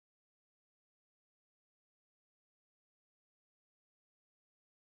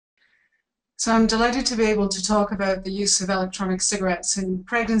So I'm delighted to be able to talk about the use of electronic cigarettes in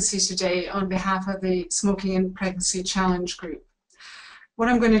pregnancy today on behalf of the Smoking in Pregnancy Challenge Group. What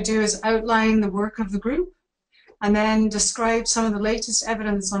I'm going to do is outline the work of the group and then describe some of the latest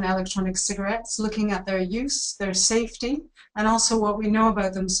evidence on electronic cigarettes, looking at their use, their safety, and also what we know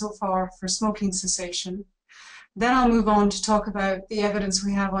about them so far for smoking cessation. Then I'll move on to talk about the evidence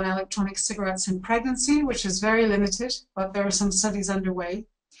we have on electronic cigarettes in pregnancy, which is very limited, but there are some studies underway.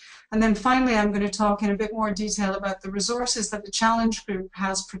 And then finally, I'm going to talk in a bit more detail about the resources that the Challenge Group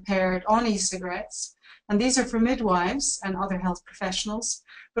has prepared on e-cigarettes. And these are for midwives and other health professionals,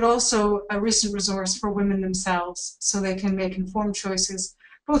 but also a recent resource for women themselves so they can make informed choices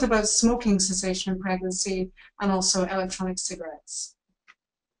both about smoking cessation in pregnancy and also electronic cigarettes.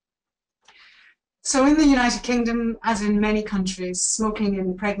 So in the United Kingdom, as in many countries, smoking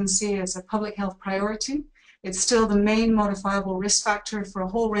in pregnancy is a public health priority. It's still the main modifiable risk factor for a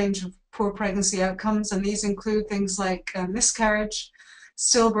whole range of poor pregnancy outcomes, and these include things like miscarriage,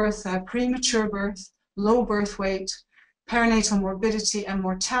 stillbirth, premature birth, low birth weight, perinatal morbidity and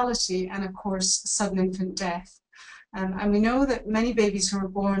mortality, and of course, sudden infant death. And we know that many babies who are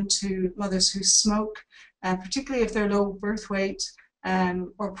born to mothers who smoke, particularly if they're low birth weight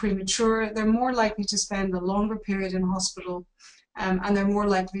or premature, they're more likely to spend a longer period in hospital. And they're more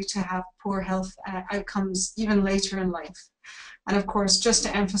likely to have poor health outcomes even later in life. And of course, just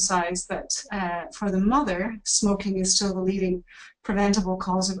to emphasize that for the mother, smoking is still the leading preventable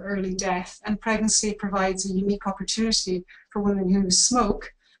cause of early death, and pregnancy provides a unique opportunity for women who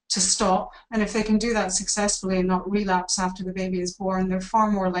smoke to stop, and if they can do that successfully and not relapse after the baby is born, they're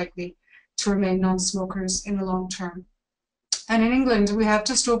far more likely to remain non-smokers in the long term. And in England, we have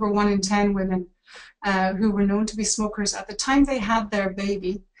just over 1 in 10 women who were known to be smokers at the time they had their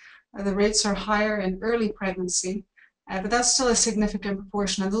baby. The rates are higher in early pregnancy, but that's still a significant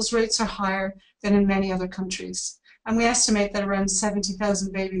proportion, and those rates are higher than in many other countries. And we estimate that around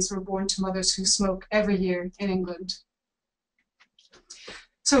 70,000 babies were born to mothers who smoke every year in England.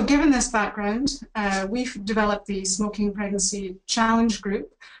 So given this background, we've developed the Smoking Pregnancy Challenge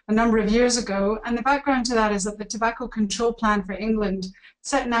Group a number of years ago, and the background to that is that the Tobacco Control Plan for England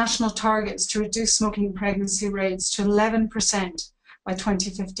set national targets to reduce smoking pregnancy rates to 11% by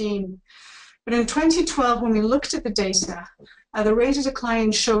 2015. But in 2012, when we looked at the data, the rate of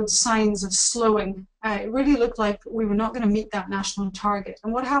decline showed signs of slowing. It really looked like we were not going to meet that national target.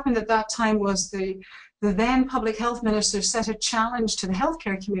 And what happened at that time was the then public health minister set a challenge to the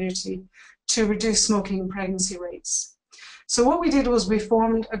healthcare community to reduce smoking pregnancy rates. So what we did was we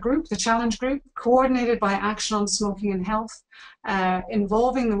formed a group, the Challenge Group, coordinated by Action on Smoking and Health,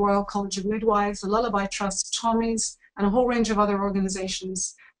 involving the Royal College of Midwives, the Lullaby Trust, Tommy's, and a whole range of other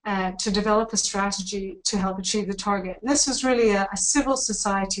organizations to develop a strategy to help achieve the target. And this was really a civil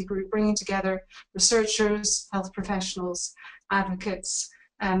society group bringing together researchers, health professionals, advocates,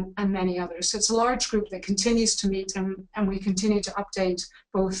 and many others. So it's a large group that continues to meet, and we continue to update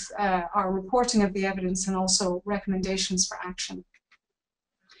both our reporting of the evidence and also recommendations for action.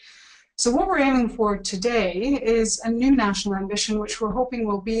 So what we're aiming for today is a new national ambition, which we're hoping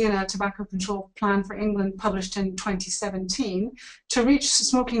will be in a tobacco control plan for England published in 2017, to reach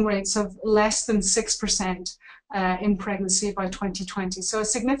smoking rates of less than 6% in pregnancy by 2020. So a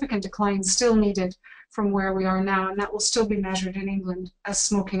significant decline still needed from where we are now, and that will still be measured in England as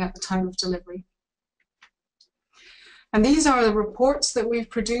smoking at the time of delivery. And these are the reports that we've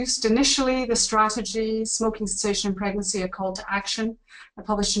produced. Initially, the strategy, Smoking Cessation in Pregnancy, a Call to Action,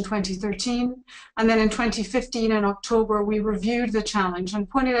 published in 2013. And then in 2015, in October, we reviewed the challenge and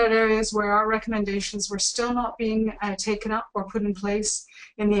pointed out areas where our recommendations were still not being taken up or put in place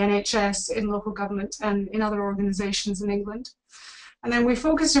in the NHS, in local government, and in other organizations in England. And then we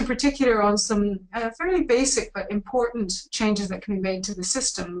focused in particular on some fairly basic but important changes that can be made to the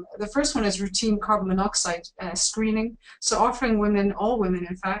system. The first one is routine carbon monoxide screening. So offering women, all women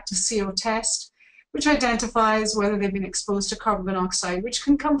in fact, a CO test, which identifies whether they've been exposed to carbon monoxide, which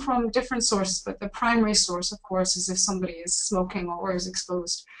can come from different sources, but the primary source, of course, is if somebody is smoking or is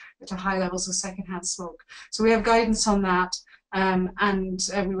exposed to high levels of secondhand smoke. So we have guidance on that, and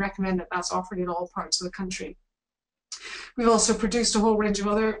we recommend that that's offered in all parts of the country. We've also produced a whole range of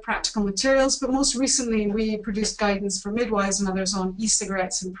other practical materials, but most recently we produced guidance for midwives and others on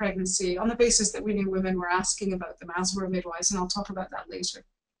e-cigarettes in pregnancy on the basis that we knew women were asking about them, as were midwives, and I'll talk about that later.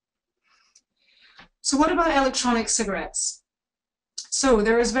 So what about electronic cigarettes? So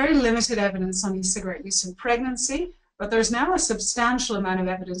there is very limited evidence on e-cigarette use in pregnancy, but there's now a substantial amount of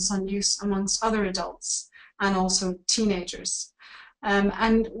evidence on use amongst other adults and also teenagers.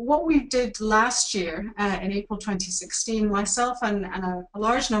 And what we did last year, in April 2016, myself and a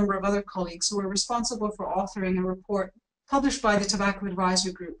large number of other colleagues were responsible for authoring a report published by the Tobacco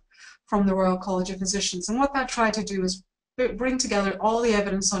Advisory Group from the Royal College of Physicians. And what that tried to do is bring together all the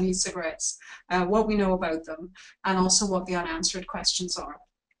evidence on e-cigarettes, what we know about them, and also what the unanswered questions are.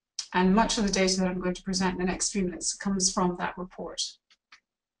 And much of the data that I'm going to present in the next few minutes comes from that report.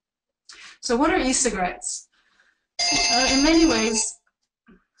 So what are e-cigarettes? In many ways,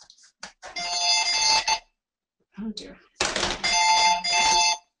 oh dear.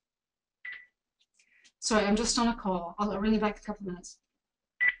 Sorry, I'm just on a call. I'll ring you back in a couple of minutes.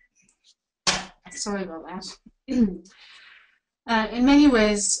 Sorry about that. In many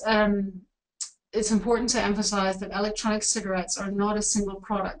ways, it's important to emphasize that electronic cigarettes are not a single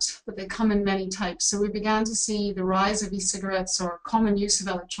product, but they come in many types. So we began to see the rise of e-cigarettes, or common use of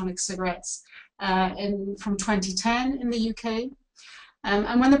electronic cigarettes, from 2010 in the UK.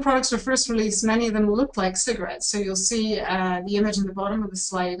 And when the products were first released, many of them looked like cigarettes. So you'll see the image in the bottom of the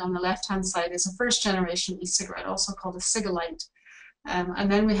slide on the left-hand side is a first-generation e-cigarette, also called a Cigalite.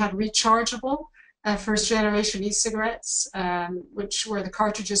 And then we had rechargeable first-generation e-cigarettes, where the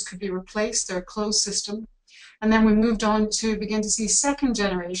cartridges could be replaced. They're a closed system. And then we moved on to begin to see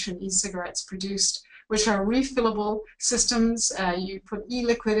second-generation e-cigarettes produced, which are refillable systems. You put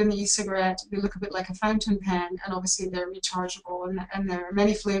e-liquid in the e-cigarette, they look a bit like a fountain pen, and obviously they're rechargeable, and there are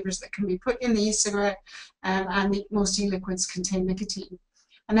many flavors that can be put in the e-cigarette, and most e-liquids contain nicotine.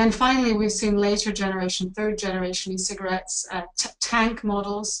 And then finally, we've seen later generation, third generation e-cigarettes, tank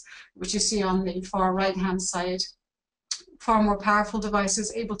models, which you see on the far right-hand side. Far more powerful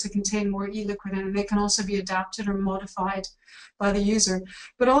devices, able to contain more e-liquid, and they can also be adapted or modified by the user.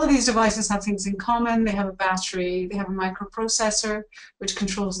 But all of these devices have things in common. They have a battery, they have a microprocessor, which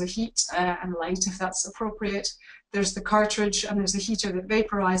controls the heat and light if that's appropriate. There's the cartridge, and there's a heater that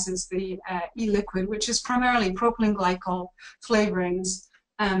vaporizes the e-liquid, which is primarily propylene glycol flavorings,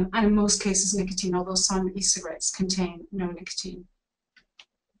 and in most cases nicotine, although some e-cigarettes contain no nicotine.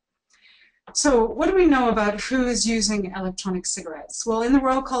 So what do we know about who is using electronic cigarettes? Well, in the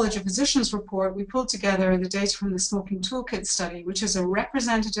Royal College of Physicians report, we pulled together the data from the Smoking Toolkit study, which is a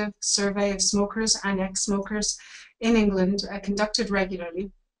representative survey of smokers and ex-smokers in England, conducted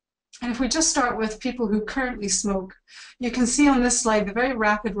regularly. And if we just start with people who currently smoke, you can see on this slide the very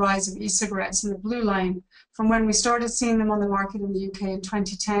rapid rise of e-cigarettes in the blue line from when we started seeing them on the market in the UK in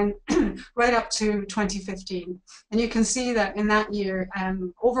 2010 right up to 2015. And you can see that in that year,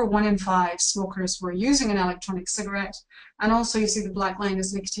 over 1 in 5 smokers were using an electronic cigarette. And also you see the black line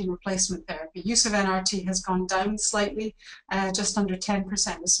is nicotine replacement therapy. Use of NRT has gone down slightly, just under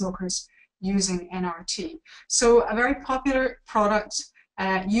 10% of smokers using NRT. So a very popular product,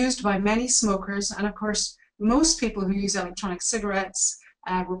 used by many smokers, and of course most people who use electronic cigarettes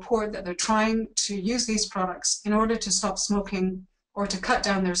report that they're trying to use these products in order to stop smoking or to cut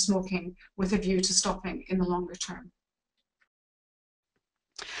down their smoking with a view to stopping in the longer term.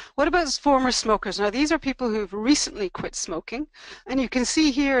 What about former smokers? Now, these are people who've recently quit smoking, and you can see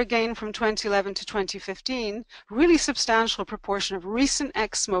here again from 2011 to 2015, really substantial proportion of recent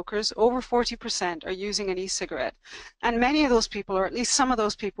ex-smokers, over 40%, are using an e-cigarette. And many of those people, or at least some of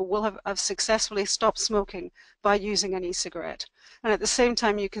those people, will have successfully stopped smoking by using an e-cigarette. And at the same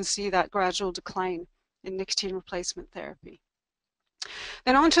time, you can see that gradual decline in nicotine replacement therapy.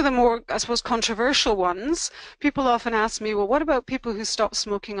 Then on to the more, I suppose, controversial ones. People often ask me, well, what about people who stopped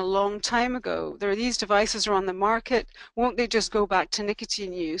smoking a long time ago? These devices are on the market. Won't they just go back to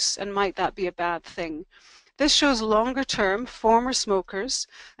nicotine use? And might that be a bad thing? This shows longer term former smokers,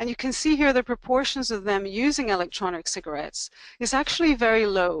 and you can see here the proportions of them using electronic cigarettes is actually very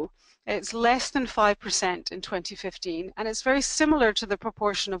low. It's less than 5% in 2015, and it's very similar to the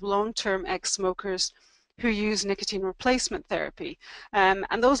proportion of long-term ex-smokers who use nicotine replacement therapy. And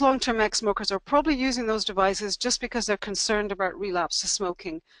those long-term ex-smokers are probably using those devices just because they're concerned about relapse to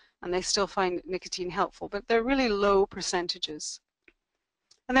smoking, and they still find nicotine helpful, but they're really low percentages.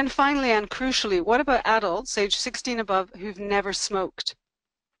 And then finally, and crucially, what about adults age 16 above who've never smoked?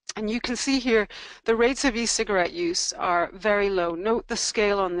 And you can see here the rates of e-cigarette use are very low. Note the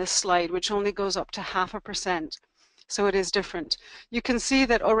scale on this slide, which only goes up to 0.5%. So it is different. You can see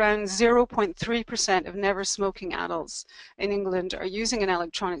that around 0.3% of never smoking adults in England are using an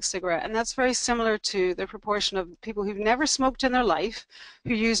electronic cigarette, and that's very similar to the proportion of people who've never smoked in their life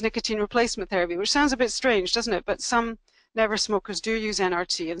who use nicotine replacement therapy, which sounds a bit strange, doesn't it? But some never smokers do use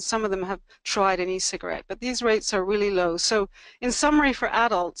NRT, and some of them have tried an e-cigarette, but these rates are really low. So in summary, for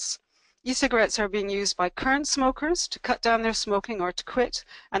adults, E-cigarettes are being used by current smokers to cut down their smoking or to quit,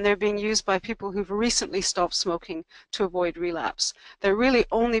 and they're being used by people who've recently stopped smoking to avoid relapse. They're really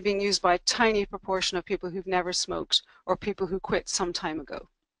only being used by a tiny proportion of people who've never smoked or people who quit some time ago.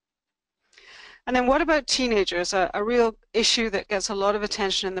 And then what about teenagers? A real issue that gets a lot of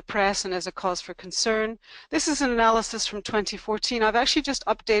attention in the press and is a cause for concern. This is an analysis from 2014. I've actually just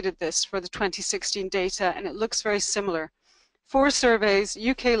updated this for the 2016 data, and it looks very similar. 4 surveys,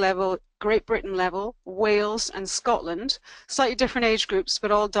 UK level, Great Britain level, Wales and Scotland, slightly different age groups,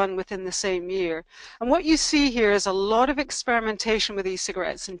 but all done within the same year. And what you see here is a lot of experimentation with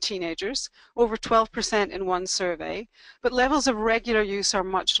e-cigarettes in teenagers, over 12% in one survey, but levels of regular use are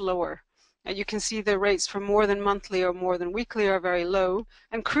much lower. You can see the rates for more than monthly or more than weekly are very low.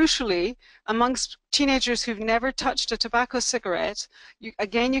 And crucially, amongst teenagers who've never touched a tobacco cigarette,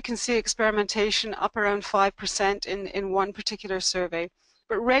 again, you can see experimentation up around 5% in one particular survey.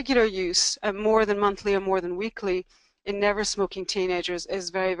 But regular use, more than monthly or more than weekly, in never smoking teenagers is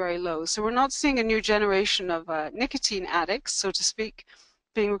very, very low. So we're not seeing a new generation of nicotine addicts, so to speak,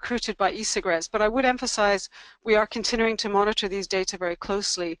 being recruited by e-cigarettes. But I would emphasize we are continuing to monitor these data very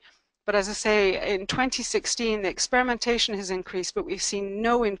closely. But as I say, in 2016, the experimentation has increased, but we've seen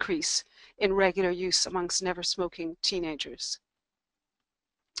no increase in regular use amongst never smoking teenagers.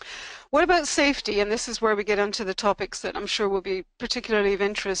 What about safety? And this is where we get onto the topics that I'm sure will be particularly of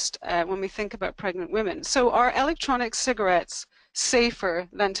interest when we think about pregnant women. So are electronic cigarettes safer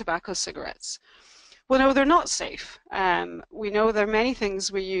than tobacco cigarettes? Well, no, they're not safe. We know there are many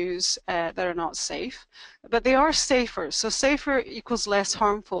things we use that are not safe, but they are safer. So safer equals less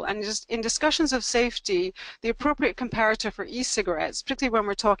harmful. And just in discussions of safety, the appropriate comparator for e-cigarettes, particularly when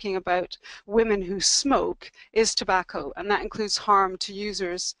we're talking about women who smoke, is tobacco, and that includes harm to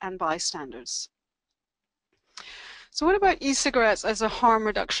users and bystanders. So what about e-cigarettes as a harm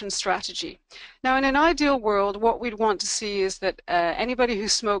reduction strategy? Now, in an ideal world, what we'd want to see is that anybody who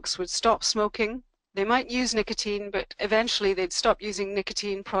smokes would stop smoking. They might use nicotine, but eventually they'd stop using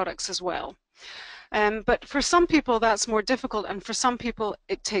nicotine products as well. But for some people that's more difficult, and for some people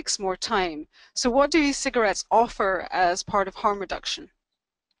it takes more time. So what do e-cigarettes offer as part of harm reduction?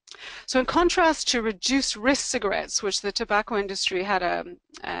 So in contrast to reduced risk cigarettes, which the tobacco industry had a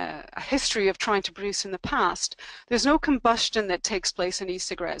history of trying to produce in the past, there's no combustion that takes place in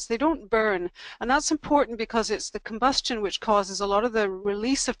e-cigarettes. They don't burn, and that's important because it's the combustion which causes a lot of the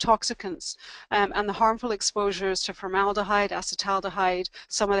release of toxicants and the harmful exposures to formaldehyde, acetaldehyde,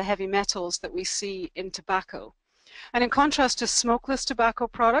 some of the heavy metals that we see in tobacco. And in contrast to smokeless tobacco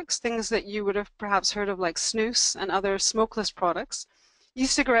products, things that you would have perhaps heard of like snus and other smokeless products,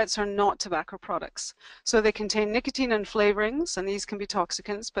 e-cigarettes are not tobacco products. So they contain nicotine and flavorings, and these can be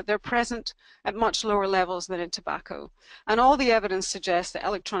toxicants, but they're present at much lower levels than in tobacco. And all the evidence suggests that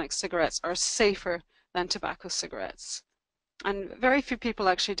electronic cigarettes are safer than tobacco cigarettes. And very few people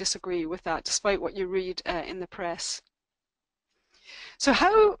actually disagree with that, despite what you read in the press. So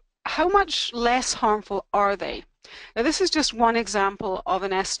how much less harmful are they? Now, this is just one example of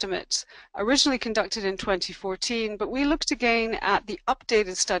an estimate originally conducted in 2014, but we looked again at the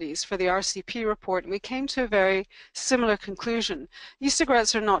updated studies for the RCP report, and we came to a very similar conclusion.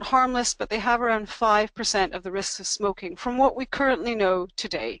 E-cigarettes are not harmless, but they have around 5% of the risks of smoking from what we currently know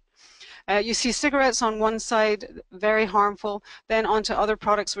today. You see cigarettes on one side, very harmful, then onto other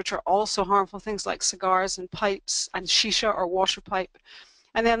products which are also harmful, things like cigars and pipes and shisha or washer pipe.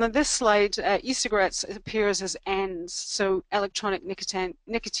 And then on this slide, e-cigarettes appears as ENDS, so electronic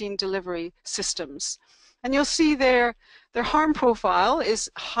nicotine delivery systems. And you'll see their harm profile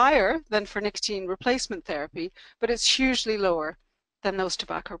is higher than for nicotine replacement therapy, but it's hugely lower than those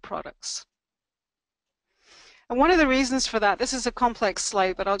tobacco products. And one of the reasons for that, this is a complex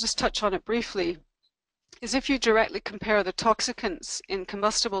slide, but I'll just touch on it briefly, is if you directly compare the toxicants in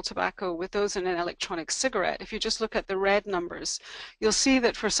combustible tobacco with those in an electronic cigarette, if you just look at the red numbers, you'll see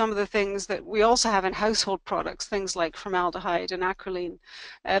that for some of the things that we also have in household products, things like formaldehyde and acrolein,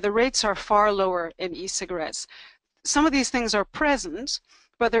 the rates are far lower in e-cigarettes. Some of these things are present,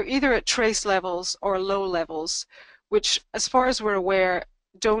 but they're either at trace levels or low levels, which, as far as we're aware,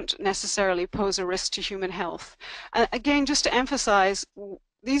 don't necessarily pose a risk to human health. And again, just to emphasize,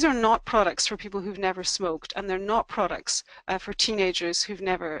 these are not products for people who've never smoked, and they're not products for teenagers who've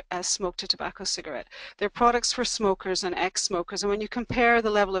never smoked a tobacco cigarette. They're products for smokers and ex-smokers, and when you compare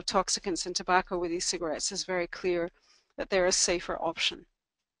the level of toxicants in tobacco with these cigarettes, it's very clear that they're a safer option.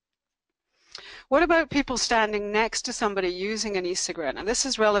 What about people standing next to somebody using an e-cigarette? Now, this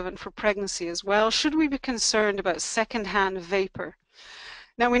is relevant for pregnancy as well. Should we be concerned about secondhand vapor?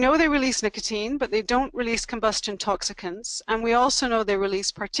 Now, we know they release nicotine, but they don't release combustion toxicants. And we also know they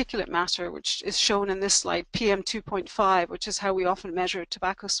release particulate matter, which is shown in this slide, PM2.5, which is how we often measure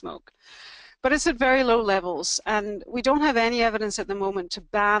tobacco smoke. But it's at very low levels, and we don't have any evidence at the moment to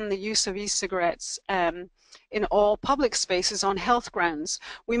ban the use of e-cigarettes in all public spaces on health grounds.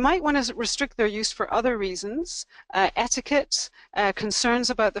 We might want to restrict their use for other reasons, etiquette, concerns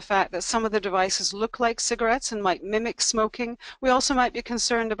about the fact that some of the devices look like cigarettes and might mimic smoking. We also might be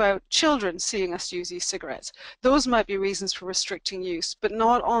concerned about children seeing us use e-cigarettes. Those might be reasons for restricting use, but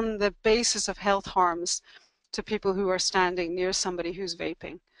not on the basis of health harms to people who are standing near somebody who's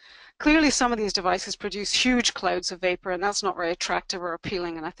vaping. Clearly, some of these devices produce huge clouds of vapor, and that's not very attractive or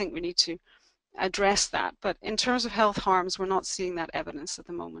appealing, and I think we need to address that. But in terms of health harms, we're not seeing that evidence at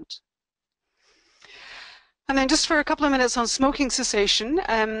the moment. And then just for a couple of minutes on smoking cessation,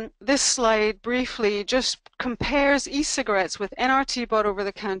 this slide briefly just compares e-cigarettes with NRT bought over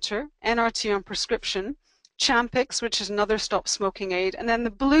the counter, NRT on prescription, Champix, which is another stop smoking aid, and then the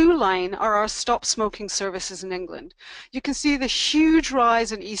blue line are our stop smoking services in England. You can see the huge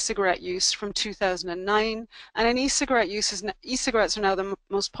rise in e-cigarette use from 2009, and in e-cigarettes are now the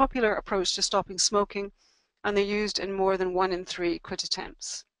most popular approach to stopping smoking, and they're used in more than 1 in 3 quit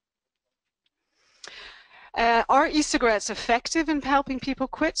attempts. Are e-cigarettes effective in helping people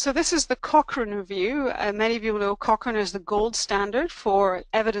quit? So this is the Cochrane review. Many of you know Cochrane is the gold standard for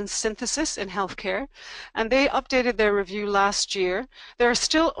evidence synthesis in healthcare, and they updated their review last year. There are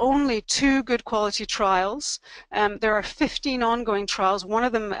still only 2 good quality trials. There are 15 ongoing trials, one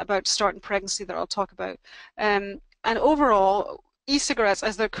of them about to start in pregnancy that I'll talk about. And overall, e-cigarettes,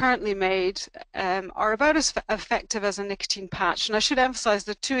 as they're currently made, are about as effective as a nicotine patch. And I should emphasize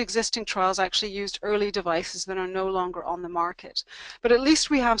the 2 existing trials actually used early devices that are no longer on the market. But at least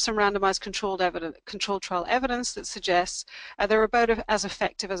we have some randomized controlled trial evidence that suggests they're about as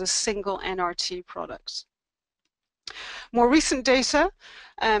effective as a single NRT product. More recent data,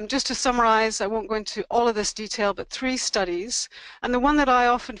 just to summarize, I won't go into all of this detail, but 3 studies. And the one that I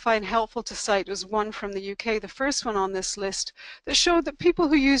often find helpful to cite was one from the UK, the first one on this list, that showed that people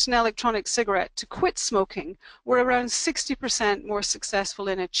who used an electronic cigarette to quit smoking were around 60% more successful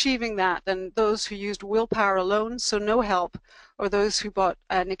in achieving that than those who used willpower alone, so no help, or those who bought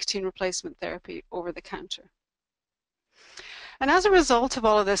nicotine replacement therapy over the counter. And as a result of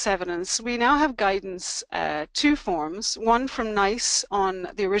all of this evidence, we now have guidance, 2 forms, one from NICE on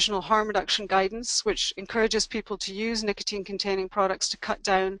the original harm reduction guidance, which encourages people to use nicotine-containing products to cut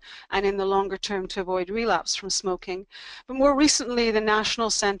down and in the longer term to avoid relapse from smoking. But more recently, the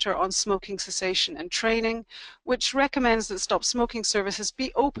National Centre on Smoking Cessation and Training, which recommends that stop smoking services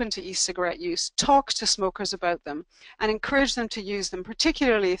be open to e-cigarette use, talk to smokers about them, and encourage them to use them,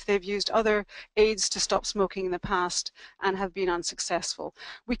 particularly if they've used other aids to stop smoking in the past and have been unsuccessful.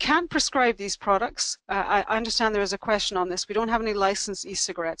 We can't prescribe these products. I understand there is a question on this. We don't have any licensed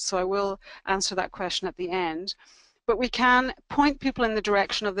e-cigarettes, so I will answer that question at the end. But we can point people in the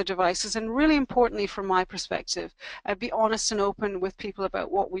direction of the devices, and really importantly from my perspective, be honest and open with people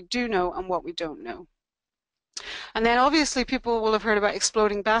about what we do know and what we don't know. And then obviously people will have heard about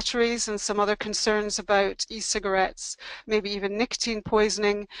exploding batteries and some other concerns about e-cigarettes, maybe even nicotine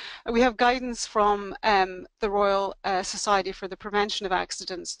poisoning. We have guidance from the Royal Society for the Prevention of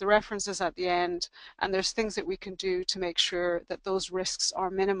Accidents, the references at the end, and there's things that we can do to make sure that those risks are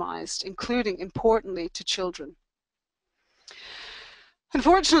minimized, including, importantly, to children.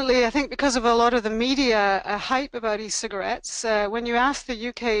 Unfortunately, I think because of a lot of the media hype about e-cigarettes, when you ask the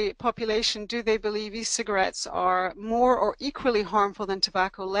UK population, do they believe e-cigarettes are more or equally harmful than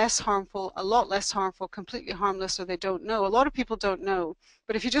tobacco, less harmful, a lot less harmful, completely harmless, or they don't know? A lot of people don't know.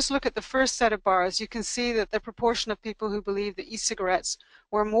 But if you just look at the first set of bars, you can see that the proportion of people who believe that e-cigarettes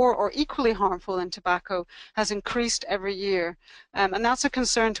were more or equally harmful than tobacco has increased every year. And that's a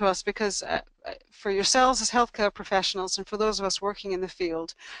concern to us because for yourselves as healthcare professionals and for those of us working in the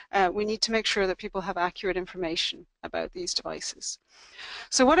field, we need to make sure that people have accurate information about these devices.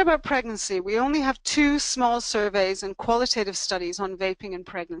 So what about pregnancy? We only have 2 small surveys and qualitative studies on vaping and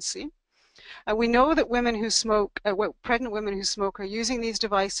pregnancy. We know that women who smoke, pregnant women who smoke are using these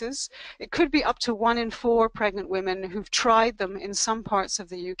devices. It could be up to 1 in 4 pregnant women who've tried them in some parts of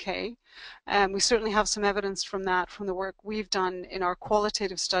the UK. We certainly have some evidence from that, from the work we've done in our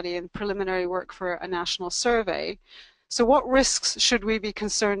qualitative study and preliminary work for a national survey. So what risks should we be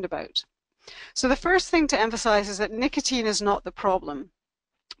concerned about? So the first thing to emphasize is that nicotine is not the problem.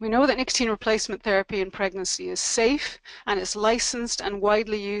 We know that nicotine replacement therapy in pregnancy is safe and it's licensed and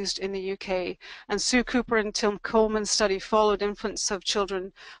widely used in the UK. And Sue Cooper and Tim Coleman's study followed infants of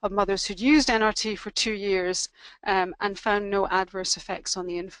children of mothers who'd used NRT for 2 years and found no adverse effects on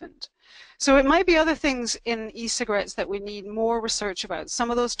the infant. So it might be other things in e-cigarettes that we need more research about. Some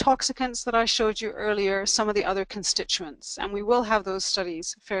of those toxicants that I showed you earlier, some of the other constituents, and we will have those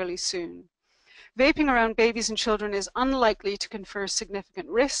studies fairly soon. Vaping around babies and children is unlikely to confer significant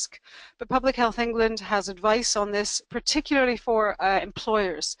risk, but Public Health England has advice on this, particularly for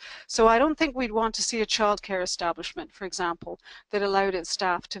employers. So I don't think we'd want to see a childcare establishment, for example, that allowed its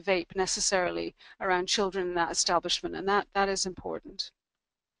staff to vape necessarily around children in that establishment, and that is important.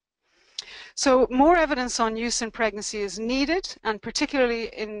 So more evidence on use in pregnancy is needed, and particularly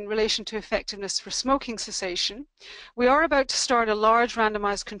in relation to effectiveness for smoking cessation. We are about to start a large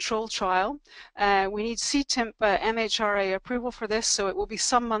randomized control trial. We need CTIMP MHRA approval for this, so it will be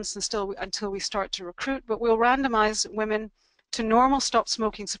some months until we start to recruit, but we'll randomize women to normal stop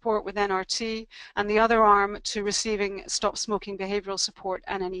smoking support with NRT and the other arm to receiving stop smoking behavioral support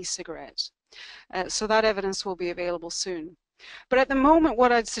and an e-cigarette. So that evidence will be available soon. But at the moment,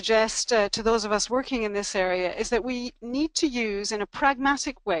 what I'd suggest to those of us working in this area is that we need to use in a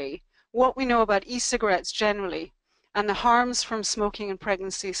pragmatic way what we know about e-cigarettes generally and the harms from smoking in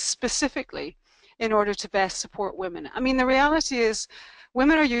pregnancy specifically in order to best support women. I mean, the reality is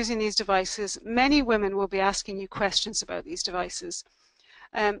women are using these devices. Many women will be asking you questions about these devices.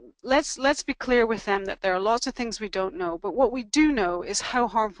 Let's be clear with them that there are lots of things we don't know, but what we do know is how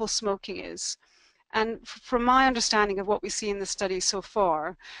harmful smoking is. And from my understanding of what we see in the study so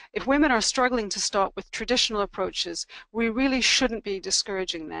far, if women are struggling to stop with traditional approaches, we really shouldn't be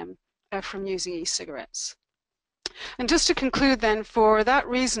discouraging them from using e-cigarettes. And just to conclude then, for that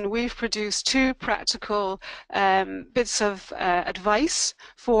reason, we've produced 2 practical bits of advice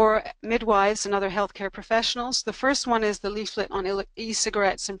for midwives and other healthcare professionals. The first one is the leaflet on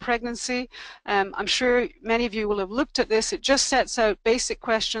e-cigarettes in pregnancy. I'm sure many of you will have looked at this. It just sets out basic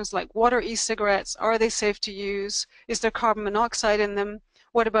questions like, what are e-cigarettes? Are they safe to use? Is there carbon monoxide in them?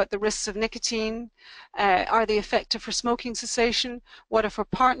 What about the risks of nicotine? Are they effective for smoking cessation? What if a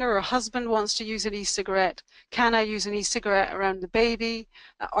partner or husband wants to use an e-cigarette? Can I use an e-cigarette around the baby?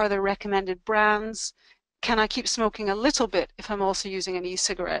 Are there recommended brands? Can I keep smoking a little bit if I'm also using an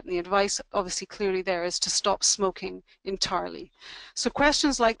e-cigarette? And the advice obviously clearly there is to stop smoking entirely. So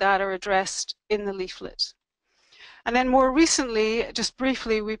questions like that are addressed in the leaflet. And then more recently, just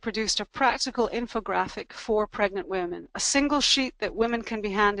briefly, we produced a practical infographic for pregnant women, a single sheet that women can be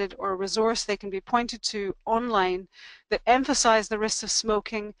handed or a resource they can be pointed to online that emphasize the risks of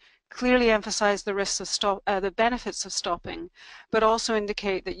smoking, clearly emphasize the risks of the benefits of stopping, but also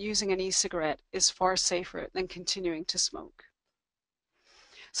indicate that using an e-cigarette is far safer than continuing to smoke.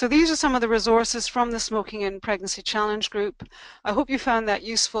 So these are some of the resources from the Smoking in Pregnancy Challenge Group. I hope you found that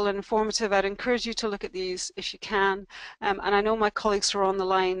useful and informative. I'd encourage you to look at these if you can. And I know my colleagues who are on the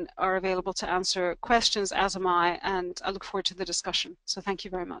line are available to answer questions, as am I, and I look forward to the discussion. So thank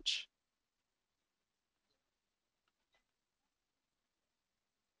you very much.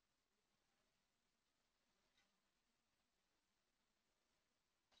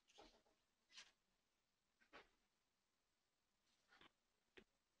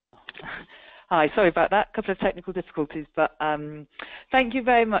 Hi, sorry about that. A couple of technical difficulties, but thank you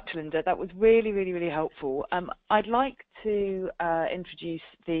very much, Linda. That was really, really, really helpful. I'd like to introduce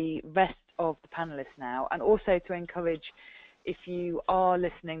the rest of the panelists now, and also to encourage, if you are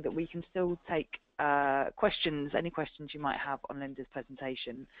listening, that we can still take questions, any questions you might have on Linda's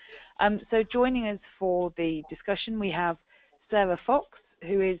presentation. So joining us for the discussion, we have Sarah Fox,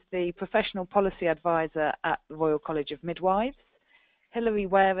 who is the Professional Policy Advisor at the Royal College of Midwives, Hilary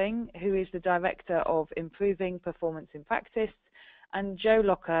Waring, who is the Director of Improving Performance in Practice, and Jo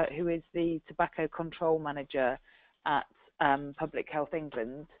Locker, who is the Tobacco Control Manager at Public Health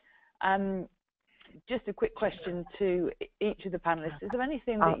England. Just a quick question to each of the panelists. Is there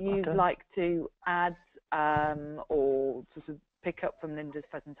anything that you'd like to add or sort of pick up from Linda's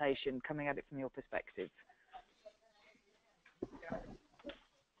presentation, coming at it from your perspective?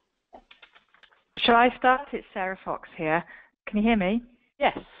 Shall I start? It's Sarah Fox here. Can you hear me?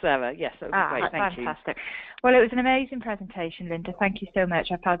 Yes, Sarah. Yes, that would be great. Thank you. Fantastic. Well, it was an amazing presentation, Linda. Thank you so much.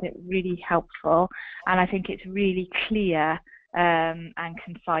 I found it really helpful, and I think it's really clear and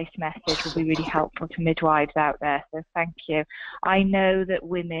concise message will be really helpful to midwives out there. So thank you. I know that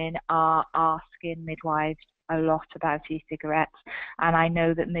women are asking midwives a lot about e-cigarettes, and I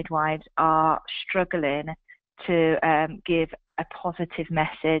know that midwives are struggling to give a positive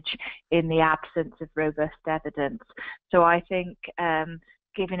message in the absence of robust evidence. So I think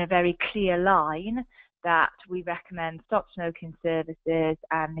given a very clear line that we recommend stop smoking services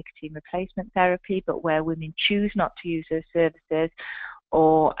and nicotine replacement therapy, but where women choose not to use those services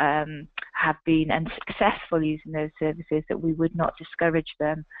or have been unsuccessful using those services, that we would not discourage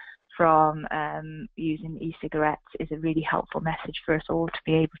them from using e-cigarettes, is a really helpful message for us all to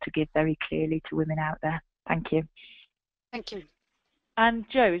be able to give very clearly to women out there. Thank you. Thank you. And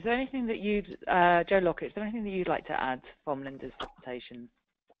Jo, is there anything that Jo Lockett, is there anything that you'd like to add from Linda's presentation?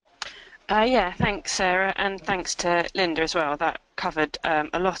 Yeah, thanks, Sarah, and thanks to Linda as well. That covered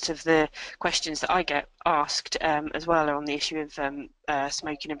a lot of the questions that I get asked as well on the issue of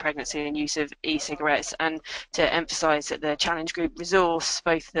smoking in pregnancy and use of e-cigarettes, and to emphasise that the challenge group resource,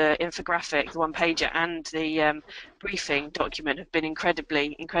 both the infographic, the one-pager, and the briefing document have been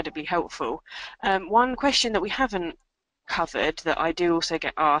incredibly helpful. One question that we haven't covered that I do also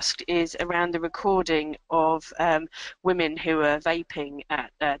get asked is around the recording of women who are vaping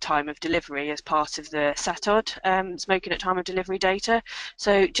at time of delivery as part of the SATOD smoking at time of delivery data.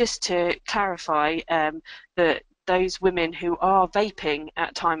 So just to clarify that those women who are vaping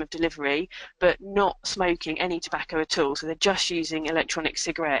at time of delivery but not smoking any tobacco at all, so they're just using electronic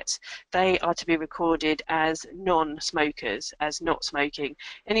cigarettes, they are to be recorded as non-smokers, as not smoking.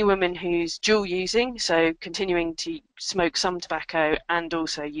 Any woman who's dual using, so continuing to smoke some tobacco and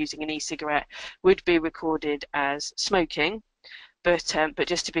also using an e-cigarette, would be recorded as smoking. But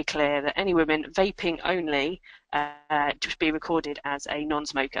just to be clear, that any women vaping only to be recorded as a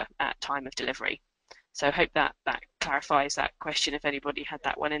non-smoker at time of delivery. So I hope that clarifies that question if anybody had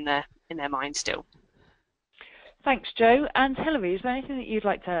that one in their mind still. Thanks, Jo. And Hilary, is there anything that you'd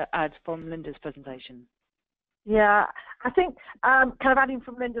like to add from Linda's presentation? Yeah, I think kind of adding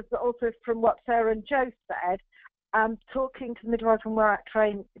from Linda's, but also from what Sarah and Jo said, talking to the midwives when we're at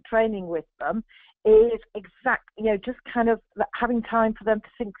training with them is just kind of having time for them to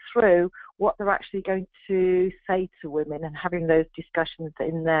think through what they're actually going to say to women, and having those discussions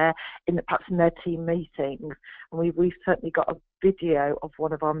perhaps in their team meetings. And we've certainly got a video of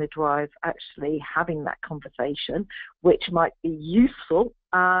one of our midwives actually having that conversation, which might be useful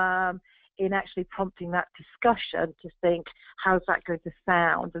in actually prompting that discussion to think, how's that going to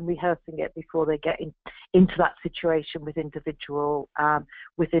sound, and rehearsing it before they get into that situation with individual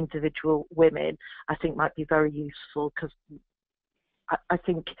women, I think might be very useful, because I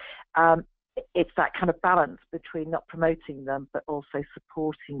think it's that kind of balance between not promoting them but also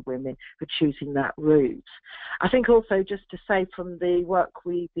supporting women for choosing that route. I think also, just to say, from the work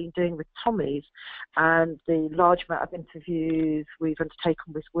we've been doing with Tommy's and the large amount of interviews we've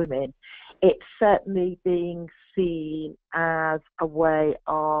undertaken with women, it's certainly being seen as a way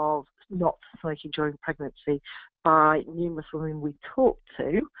of not smoking during pregnancy by numerous women we talk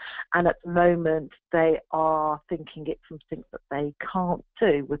to, and at the moment they are thinking it's something that they can't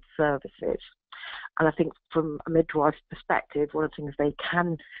do with services. And I think from a midwife's perspective, one of the things they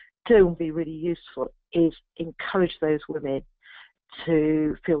can do and be really useful is encourage those women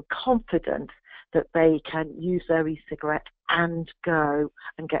to feel confident that they can use their e-cigarette and go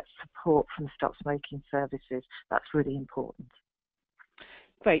and get support from Stop Smoking services. That's really important.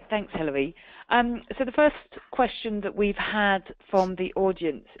 Great, thanks, Hilary. So the first question that we've had from the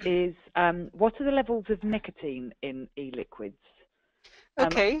audience is, what are the levels of nicotine in e-liquids?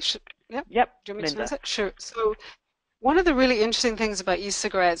 Okay, yep. Do you want me to answer it? Sure. So one of the really interesting things about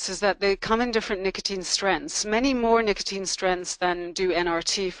e-cigarettes is that they come in different nicotine strengths, many more nicotine strengths than do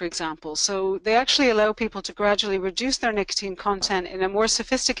NRT, for example. So they actually allow people to gradually reduce their nicotine content in a more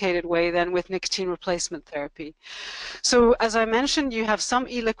sophisticated way than with nicotine replacement therapy. So as I mentioned, you have some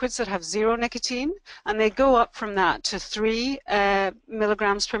e-liquids that have 0 nicotine, and they go up from that to 3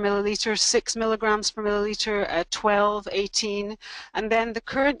 milligrams per milliliter, 6 milligrams per milliliter, 12, 18, and then the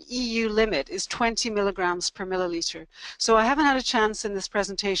current EU limit is 20 milligrams per milliliter. So I haven't had a chance in this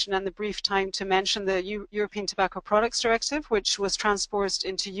presentation and the brief time to mention the European Tobacco Products Directive, which was transposed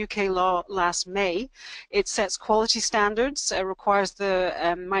into UK law last May. It sets quality standards, requires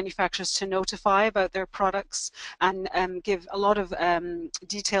the manufacturers to notify about their products and give a lot of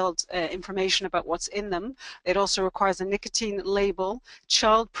detailed information about what's in them. It also requires a nicotine label,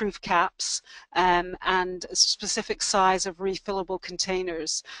 child-proof caps, and a specific size of refillable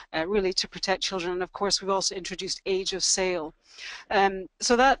containers, really to protect children. And of course, we've also introduced age of sale.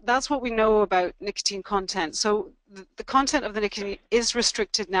 So that's what we know about nicotine content. So the content of the nicotine is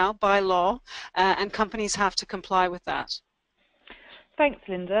restricted now by law, and companies have to comply with that. Thanks,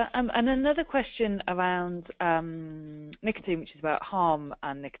 Linda. And another question around nicotine, which is about harm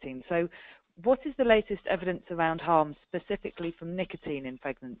and nicotine. So what is the latest evidence around harm specifically from nicotine in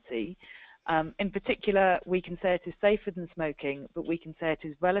pregnancy? In particular, we can say it is safer than smoking, but we can say it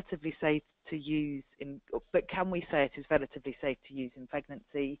is relatively safe to use but can we say it is relatively safe to use in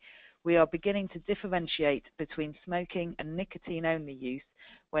pregnancy? We are beginning to differentiate between smoking and nicotine-only use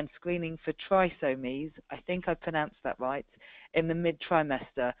when screening for trisomies, I think I pronounced that right, in the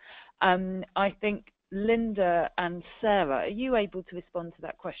mid-trimester. I think Linda and Sarah, are you able to respond to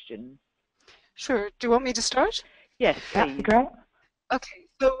that question? Sure. Do you want me to start? Yes, please. That'd be great. Okay,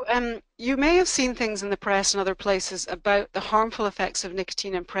 so you may have seen things in the press and other places about the harmful effects of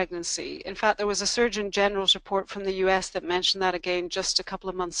nicotine in pregnancy. In fact, there was a Surgeon General's report from the US that mentioned that again just a couple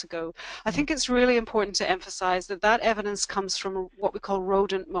of months ago. I think it's really important to emphasize that that evidence comes from what we call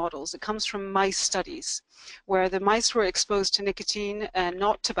rodent models. It comes from mice studies, where the mice were exposed to nicotine and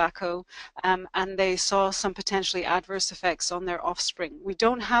not tobacco, and they saw some potentially adverse effects on their offspring. We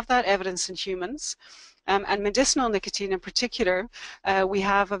don't have that evidence in humans. And medicinal nicotine in particular, we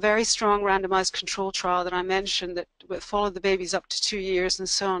have a very strong randomized control trial that I mentioned that followed the babies up to 2 years and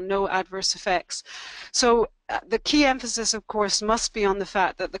so on, no adverse effects. So the key emphasis, of course, must be on the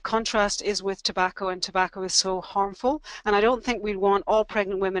fact that the contrast is with tobacco, and tobacco is so harmful. And I don't think we'd want all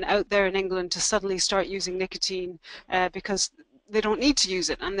pregnant women out there in England to suddenly start using nicotine because they don't need to use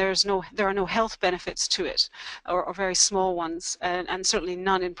it, and there are no health benefits to it, or very small ones, and certainly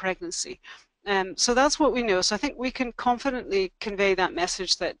none in pregnancy. So that's what we know. So I think we can confidently convey that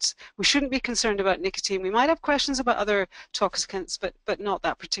message that we shouldn't be concerned about nicotine. We might have questions about other toxicants, but not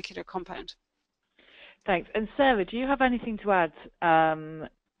that particular compound. Thanks. And Sarah, do you have anything to add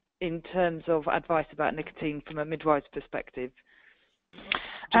in terms of advice about nicotine from a midwife's perspective?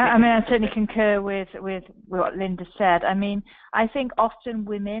 I mean, I certainly concur with what Linda said. I mean, I think often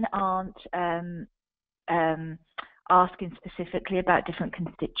women aren't asking specifically about different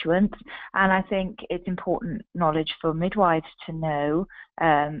constituents, and I think it's important knowledge for midwives to know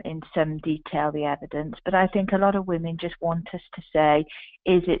in some detail the evidence, but I think a lot of women just want us to say,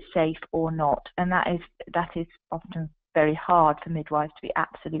 is it safe or not, and that is often very hard for midwives to be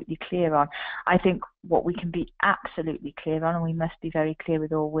absolutely clear on. I think what we can be absolutely clear on, and we must be very clear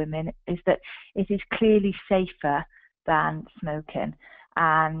with all women, is that it is clearly safer than smoking.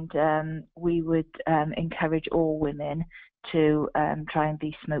 And we would encourage all women to try and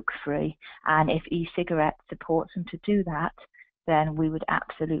be smoke-free. And if e-cigarettes supports them to do that, then we would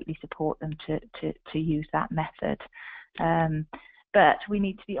absolutely support them to use that method. But we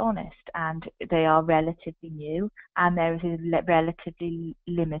need to be honest, and they are relatively new, and there is a relatively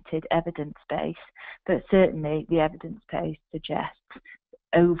limited evidence base. But certainly the evidence base suggests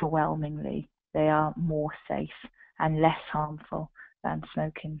overwhelmingly they are more safe and less harmful than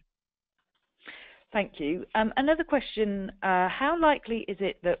smoking. Thank you. Another question, how likely is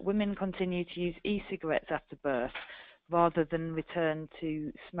it that women continue to use e-cigarettes after birth rather than return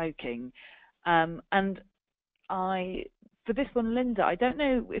to smoking? For this one, Linda, I don't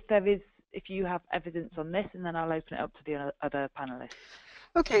know if you have evidence on this, and then I'll open it up to the other panelists.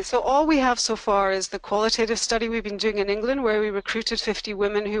 Okay, so all we have so far is the qualitative study we've been doing in England, where we recruited 50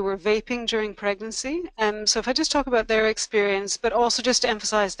 women who were vaping during pregnancy. So if I just talk about their experience, but also just to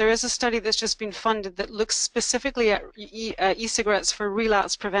emphasize, there is a study that's just been funded that looks specifically at e-cigarettes for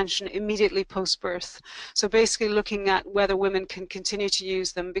relapse prevention immediately post-birth. So basically looking at whether women can continue to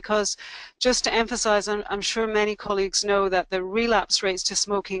use them, because just to emphasize, I'm sure many colleagues know that the relapse rates to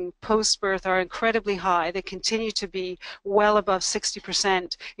smoking post-birth are incredibly high. They continue to be well above 60%.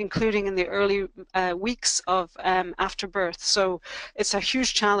 Including in the early weeks of after birth. So it's a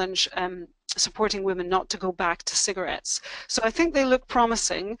huge challenge supporting women not to go back to cigarettes. So I think they look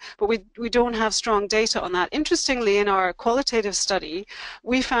promising, but we don't have strong data on that. Interestingly, in our qualitative study,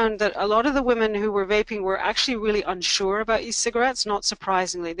 we found that a lot of the women who were vaping were actually really unsure about e-cigarettes, not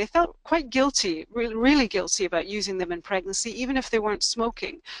surprisingly. They felt quite guilty, really guilty about using them in pregnancy, even if they weren't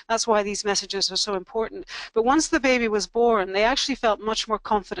smoking. That's why these messages are so important. But once the baby was born, they actually felt much more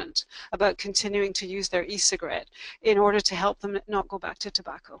confident about continuing to use their e-cigarette in order to help them not go back to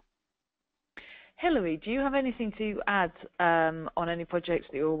tobacco. Hilary, do you have anything to add on any projects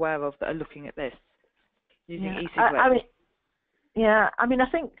that you're aware of that are looking at this, using e-cigarettes? I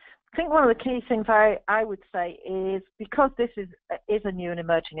think one of the key things I would say is, because this is a new and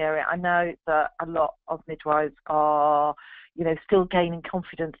emerging area, I know that a lot of midwives are, still gaining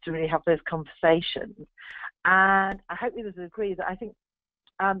confidence to really have those conversations. And I hope you would agree that I think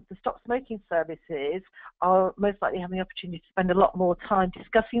the stop smoking services are most likely having the opportunity to spend a lot more time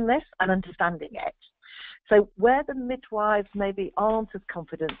discussing this and understanding it. So where the midwives maybe aren't as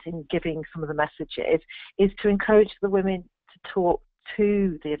confident in giving some of the messages is to encourage the women to talk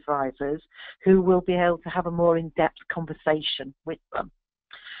to the advisors, who will be able to have a more in-depth conversation with them.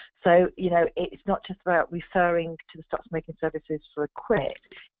 So, you know, it's not just about referring to the Stop Smoking Services for a quit.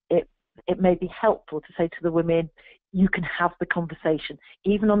 It may be helpful to say to the women, you can have the conversation.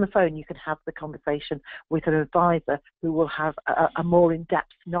 Even on the phone, you can have the conversation with an advisor who will have a more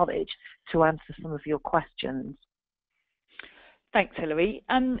in-depth knowledge to answer some of your questions. Thanks, Hilary.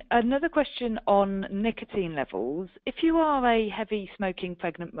 Another question on nicotine levels. If you are a heavy smoking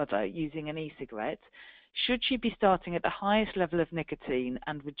pregnant mother using an e-cigarette, should she be starting at the highest level of nicotine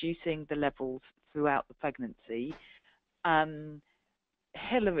and reducing the levels throughout the pregnancy?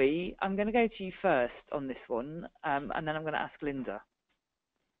 Hilary, I'm going to go to you first on this one, and then I'm going to ask Linda.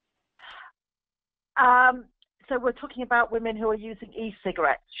 So we're talking about women who are using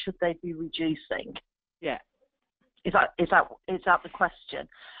e-cigarettes. Should they be reducing? Yeah. Is that the question?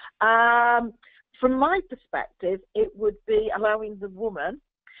 From my perspective, it would be allowing the woman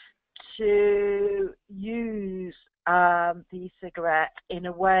to use the e-cigarette in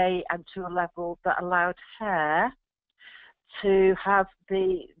a way and to a level that allowed her to have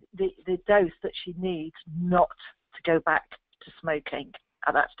the dose that she needs not to go back to smoking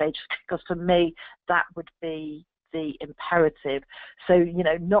at that stage. Because for me, that would be the imperative. So, you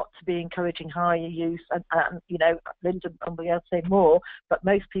know, not to be encouraging higher use, and you know, Linda and we will say more, but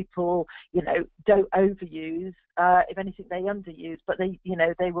most people, you know, don't overuse. If anything, they underuse, but they, you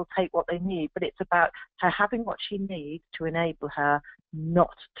know, they will take what they need. But it's about her having what she needs to enable her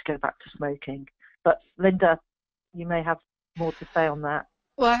not to go back to smoking. But Linda, you may have more to say on that.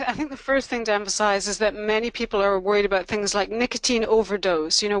 Well, I think the first thing to emphasize is that many people are worried about things like nicotine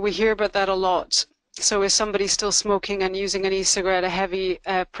overdose. You know, we hear about that a lot. So is somebody still smoking and using an e-cigarette, a heavy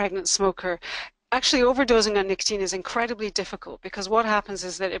pregnant smoker? Actually, overdosing on nicotine is incredibly difficult because what happens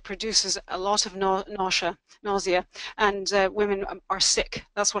is that it produces a lot of nausea, and women are sick.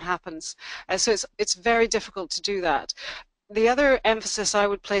 That's what happens. So it's very difficult to do that. The other emphasis I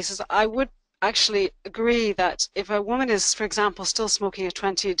would place is I would actually agree that if a woman is, for example, still smoking a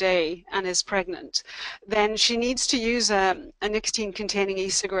 20 a day and is pregnant, then she needs to use a nicotine-containing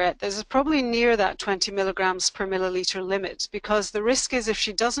e-cigarette that is probably near that 20 milligrams per milliliter limit, because the risk is if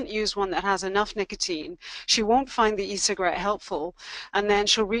she doesn't use one that has enough nicotine, she won't find the e-cigarette helpful, and then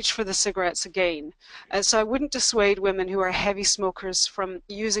she'll reach for the cigarettes again. So I wouldn't dissuade women who are heavy smokers from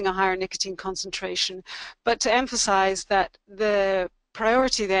using a higher nicotine concentration, but to emphasize that the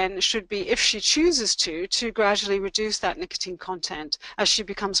priority then should be, if she chooses to gradually reduce that nicotine content as she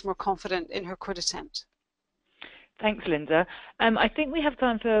becomes more confident in her quit attempt. Thanks, Linda. I think we have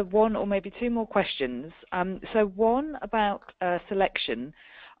time for one or maybe two more questions. So one about selection.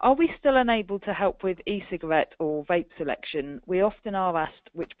 Are we still unable to help with e-cigarette or vape selection? We often are asked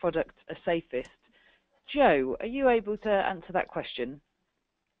which products are safest. Jo, are you able to answer that question?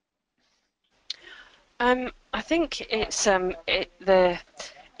 I think it's again,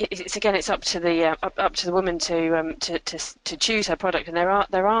 it's up to the woman to choose her product, and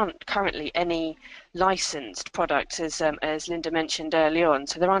there aren't currently any licensed products, as Linda mentioned early on.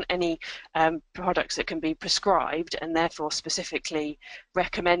 So there aren't any products that can be prescribed and therefore specifically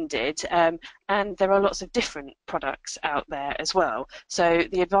recommended. And there are lots of different products out there as well. So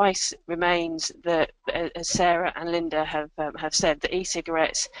the advice remains that, as Sarah and Linda have said, that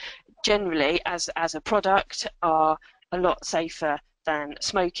e-cigarettes generally as a product are a lot safer than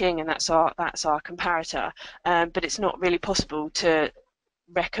smoking, and that's our comparator, but it's not really possible to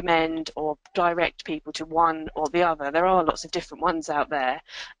recommend or direct people to one or the other. There are lots of different ones out there,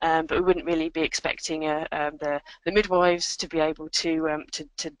 but we wouldn't really be expecting the midwives to be able to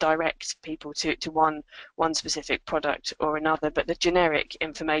direct people to one specific product or another. But the generic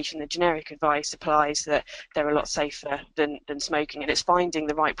information, the generic advice applies that they're a lot safer than smoking, and it's finding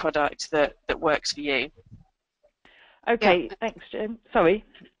the right product that works for you. Okay, yeah. Thanks, Jim. Sorry.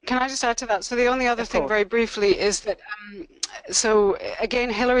 Can I just add to that? So the only other thing very briefly is that, so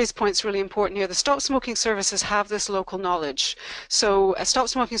again, Hilary's point's really important here. The Stop Smoking Services have this local knowledge. So Stop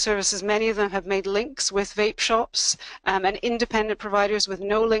Smoking Services, many of them have made links with vape shops and independent providers with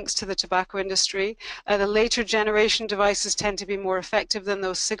no links to the tobacco industry. The later generation devices tend to be more effective than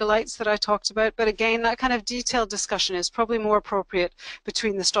those cigalites that I talked about. But again, that kind of detailed discussion is probably more appropriate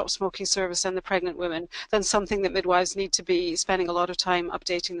between the Stop Smoking Service and the pregnant women than something that midwives need to be spending a lot of time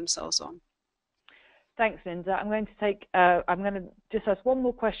updating themselves on. Thanks, Linda. I'm going to just ask one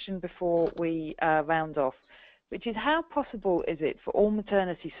more question before we round off, which is how possible is it for all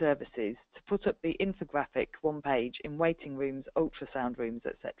maternity services to put up the infographic one page in waiting rooms, ultrasound rooms,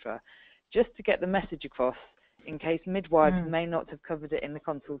 etc., just to get the message across in case midwives may not have covered it in the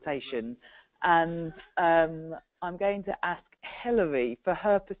consultation? And I'm going to ask Hilary for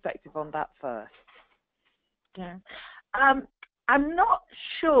her perspective on that first. Yeah. I'm not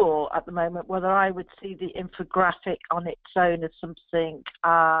sure at the moment whether I would see the infographic on its own as something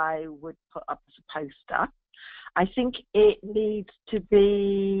I would put up as a poster. I think it needs to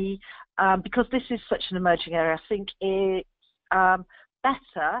be, because this is such an emerging area, I think it's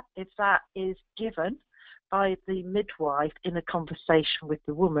better if that is given by the midwife in a conversation with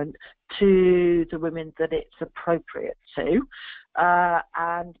the woman to the women that it's appropriate to,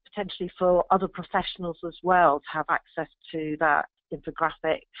 and potentially for other professionals as well to have access to that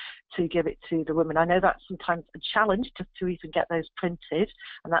infographic to give it to the women. I know that's sometimes a challenge just to even get those printed,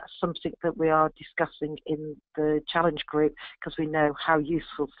 and that's something that we are discussing in the challenge group, because we know how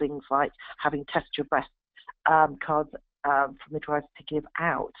useful things like having test your breast cards for midwives to give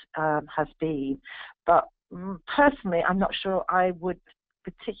out has been. But personally, I'm not sure I would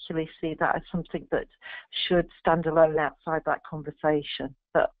particularly see that as something that should stand alone outside that conversation.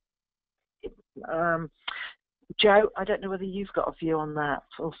 But Joe, I don't know whether you've got a view on that,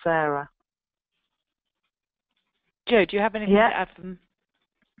 or Sarah. Joe, do you have anything to add from?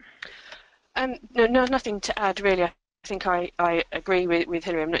 No, nothing to add really. I think I agree with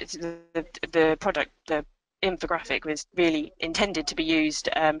Hilary. The product, the infographic, was really intended to be used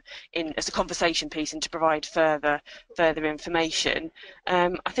as a conversation piece and to provide further information.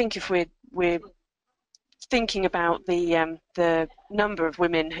 I think if we're thinking about the number of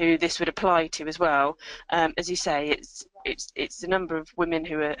women who this would apply to as well, as you say, it's the number of women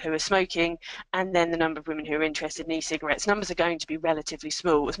who are smoking, and then the number of women who are interested in e-cigarettes. Numbers are going to be relatively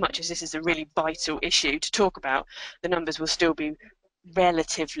small. As much as this is a really vital issue to talk about, the numbers will still be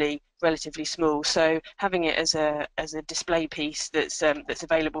relatively small. So having it as a display piece that's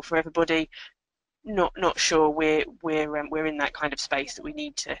available for everybody, not sure we're in that kind of space that we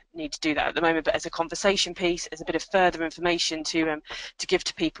need to do that at the moment. But as a conversation piece, as a bit of further information to give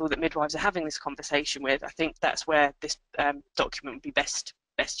to people that midwives are having this conversation with, I think that's where this document would be best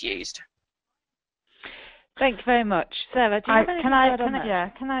used. Thank you very much, Sarah. Do you have anything to add on that? Yeah,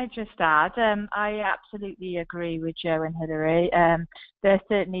 can I just add? I absolutely agree with Joe and Hilary.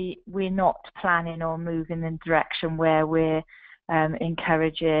 We're not planning or moving in the direction where we're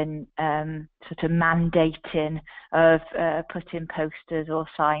encouraging sort of mandating of putting posters or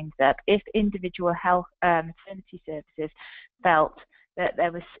signs up. If individual health maternity services felt that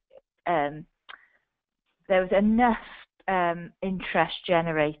there was enough interest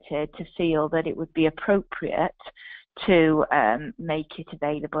generated to feel that it would be appropriate to make it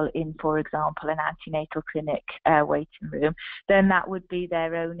available in, for example, an antenatal clinic waiting room, then that would be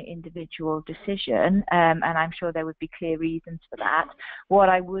their own individual decision, and I'm sure there would be clear reasons for that. What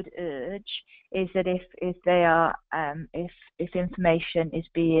I would urge is that if they are if information is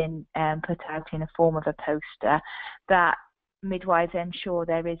being put out in a form of a poster, that midwives ensure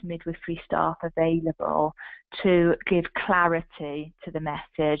there is midwifery staff available to give clarity to the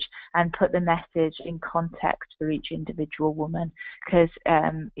message and put the message in context for each individual woman, because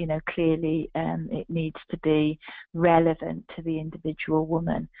clearly it needs to be relevant to the individual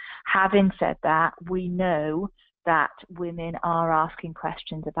woman. Having said that, we know that women are asking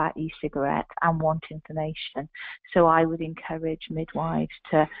questions about e-cigarettes and want information. So I would encourage midwives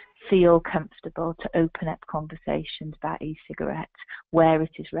to feel comfortable to open up conversations about e-cigarettes where it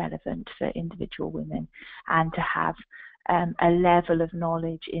is relevant for individual women, and to have a level of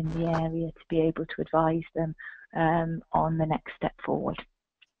knowledge in the area to be able to advise them on the next step forward.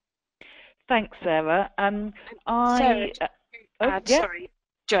 Thanks, Sarah. Sorry,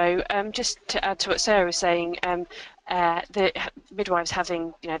 Joe, just to add to what Sarah was saying, the midwives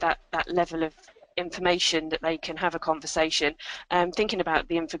having that level of information that they can have a conversation. Thinking about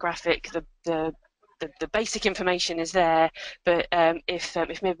the infographic, the basic information is there, but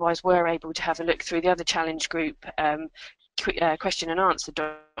if midwives were able to have a look through the other challenge group question and answer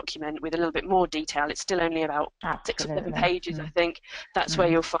document with a little bit more detail, it's still only about 6 or 7 pages. I think that's where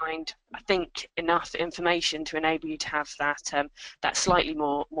you'll find, I think, enough information to enable you to have that slightly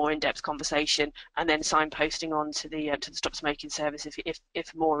more in-depth conversation, and then signposting on to the Stop Smoking service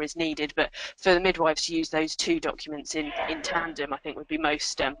if more is needed. But for the midwives to use those 2 documents in tandem, I think would be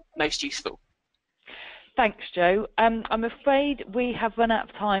most useful. Thanks, Joe. I'm afraid we have run out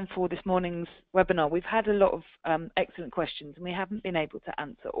of time for this morning's webinar. We've had a lot of excellent questions, and we haven't been able to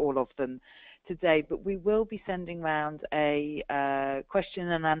answer all of them today, but we will be sending round a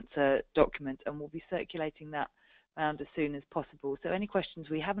question and answer document, and we'll be circulating that round as soon as possible. So any questions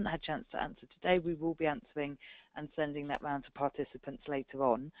we haven't had a chance to answer today, we will be answering and sending that round to participants later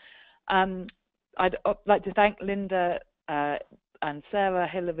on. I'd like to thank Linda and Sarah,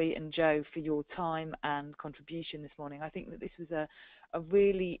 Hilary and Joe for your time and contribution this morning. I think that this was a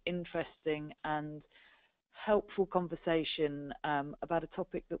really interesting and helpful conversation about a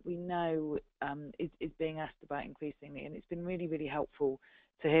topic that we know is being asked about increasingly, and it's been really, really helpful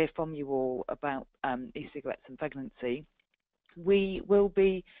to hear from you all about e-cigarettes and pregnancy. We will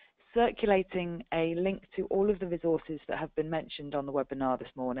be circulating a link to all of the resources that have been mentioned on the webinar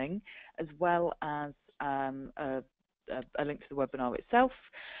this morning, as well as a link to the webinar itself,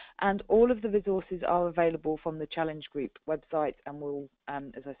 and all of the resources are available from the Challenge Group website, and we'll,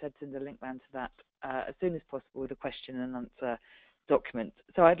 as I said, send a link round to that as soon as possible with a question and answer document.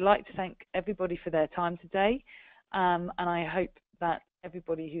 So I'd like to thank everybody for their time today, and I hope that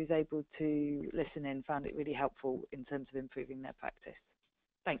everybody who's able to listen in found it really helpful in terms of improving their practice.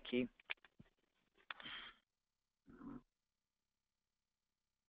 Thank you.